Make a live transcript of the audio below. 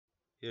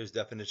Here's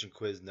definition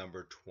quiz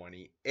number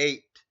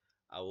 28.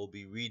 I will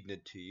be reading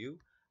it to you.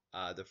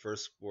 The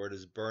first word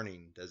is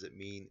burning. Does it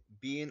mean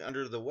being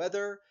under the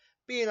weather,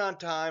 being on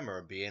time,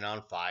 or being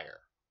on fire?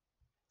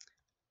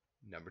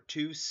 Number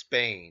 2,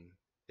 Spain.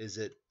 Is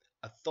it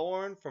a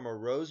thorn from a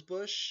rose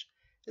bush?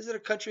 Is it a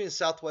country in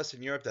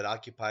southwestern Europe that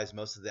occupies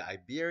most of the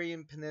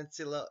Iberian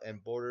Peninsula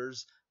and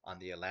borders on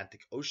the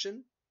Atlantic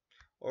Ocean?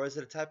 Or is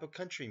it a type of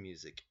country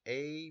music?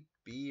 A,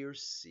 B, or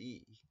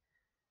C?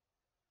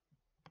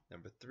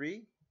 Number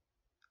 3,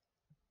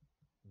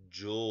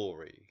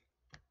 jewelry.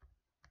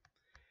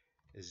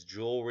 Is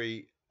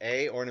jewelry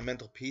A,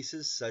 ornamental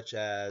pieces such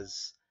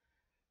as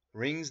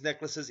rings,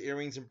 necklaces,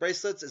 earrings, and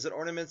bracelets? Is it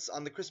ornaments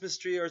on the Christmas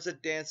tree, or is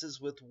it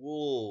dances with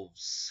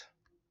wolves?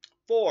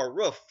 4,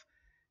 roof.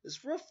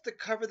 Is roof the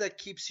cover that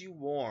keeps you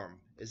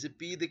warm? Is it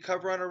B, the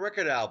cover on a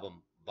record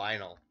album,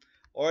 vinyl?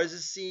 Or is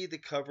it C, the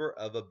cover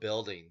of a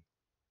building?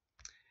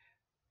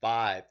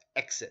 5,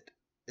 exit.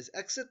 Is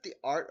exit the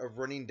art of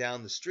running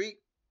down the street?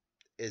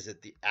 Is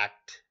it the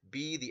act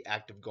B, the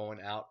act of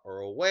going out or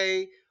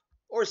away?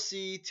 Or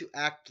C, to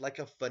act like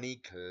a funny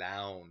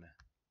clown?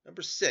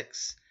 Number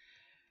 6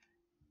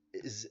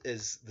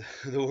 is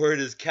the word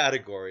is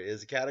category.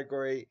 Is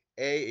category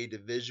A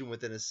division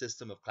within a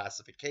system of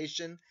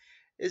classification?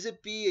 Is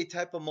it B, a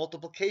type of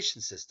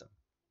multiplication system?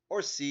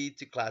 Or C,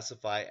 to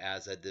classify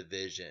as a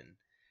division?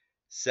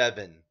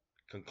 7,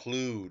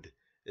 conclude.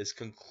 Is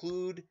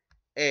conclude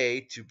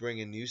A, to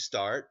bring a new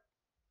start?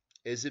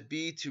 Is it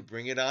B, to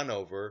bring it on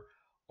over?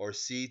 Or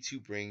C, to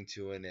bring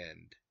to an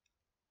end?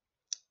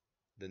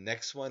 The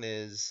next one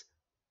is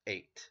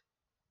 8.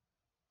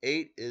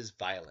 8 is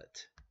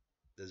violet.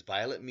 Does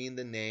violet mean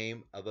the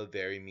name of a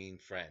very mean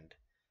friend?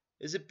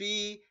 Is it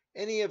B,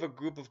 any of a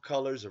group of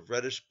colors of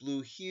reddish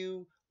blue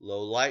hue,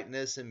 low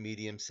lightness, and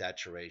medium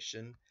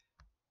saturation?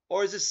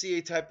 Or is it C,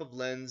 a type of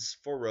lens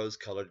for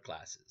rose-colored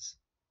glasses?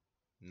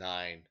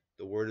 9.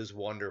 The word is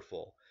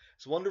wonderful.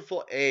 Is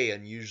wonderful A,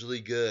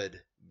 unusually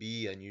good,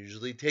 B,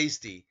 unusually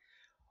tasty,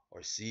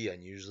 or C,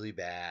 unusually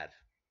bad?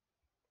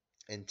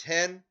 And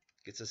 10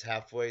 gets us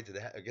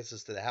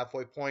to the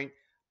halfway point.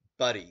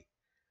 Buddy.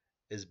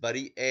 Is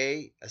buddy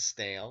A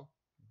snail,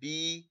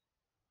 B,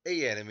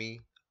 a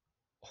enemy,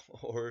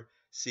 or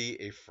C,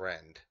 a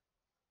friend?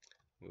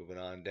 Moving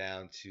on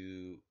down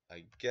to,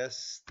 I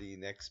guess, the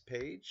next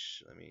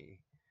page.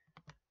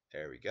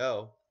 There we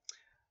go.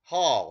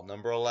 Hall,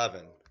 number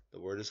 11.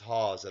 The word is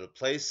hall. Is it a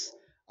place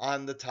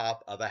on the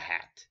top of a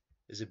hat?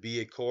 Is it B,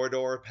 a corridor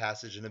or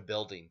passage in a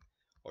building?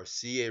 Or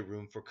C, a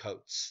room for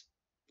coats?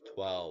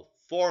 12.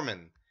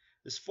 Foreman.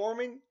 Is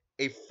foreman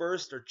a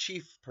first or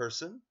chief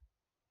person?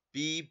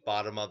 B,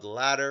 bottom of the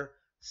ladder.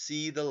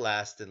 C, the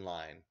last in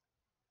line.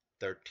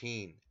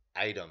 13.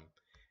 Item.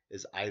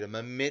 Is item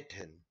a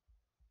mitten?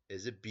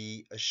 Is it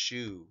B, a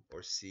shoe?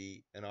 Or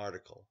C, an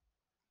article?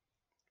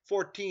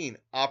 14.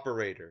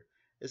 Operator.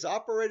 Is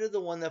operator the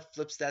one that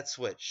flips that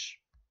switch?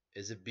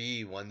 Is it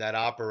B, one that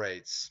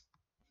operates?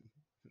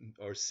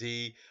 Or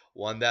C,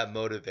 one that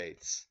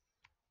motivates?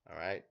 All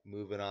right,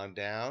 moving on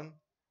down.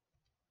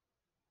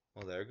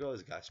 Well, there it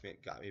goes. Got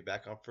me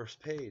back on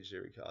first page.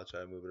 There we go. I'll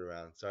try to move it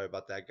around. Sorry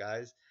about that,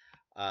 guys.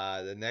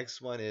 The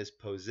next one is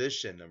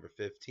position, number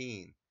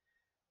 15.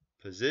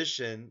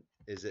 Position,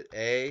 is it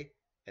A,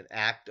 an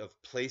act of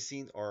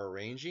placing or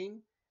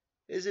arranging?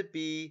 Is it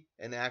B,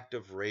 an act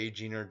of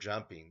raging or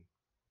jumping?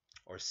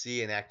 Or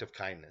C, an act of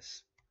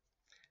kindness?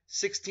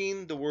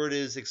 16, the word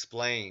is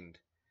explained.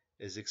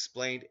 Is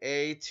explained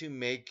A, to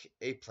make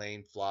a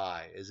plane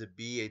fly? Is it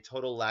B, a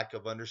total lack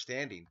of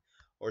understanding?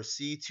 Or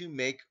C, to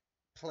make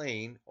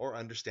plain or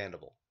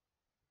understandable?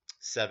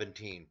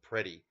 17,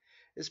 pretty.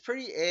 Is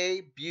pretty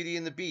A, Beauty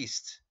and the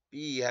Beast?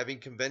 B, having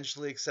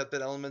conventionally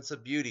accepted elements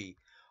of beauty?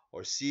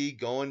 Or C,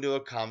 going to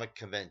a comic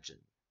convention?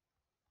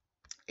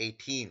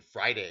 18,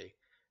 Friday.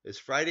 Is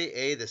Friday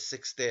A, the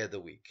sixth day of the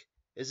week?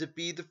 Is it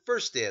B, the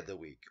first day of the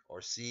week?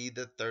 Or C,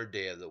 the third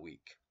day of the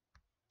week?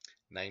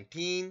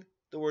 19,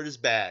 the word is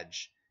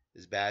badge.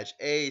 Is badge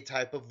A,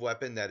 type of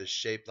weapon that is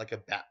shaped like a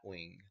bat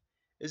wing?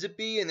 Is it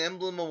B, an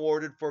emblem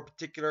awarded for a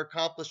particular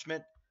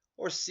accomplishment?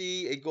 Or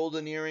C, a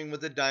golden earring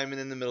with a diamond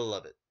in the middle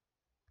of it?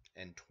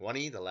 And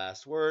 20, the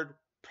last word,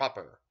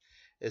 proper.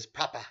 Is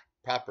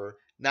proper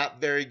not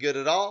very good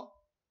at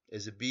all?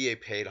 Is it B, a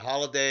paid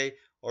holiday?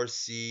 Or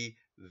C,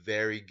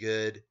 very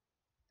good,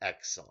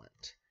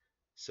 excellent?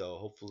 So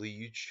hopefully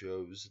you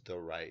chose the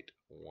right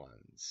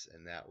ones.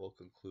 And that will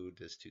conclude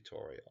this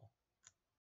tutorial.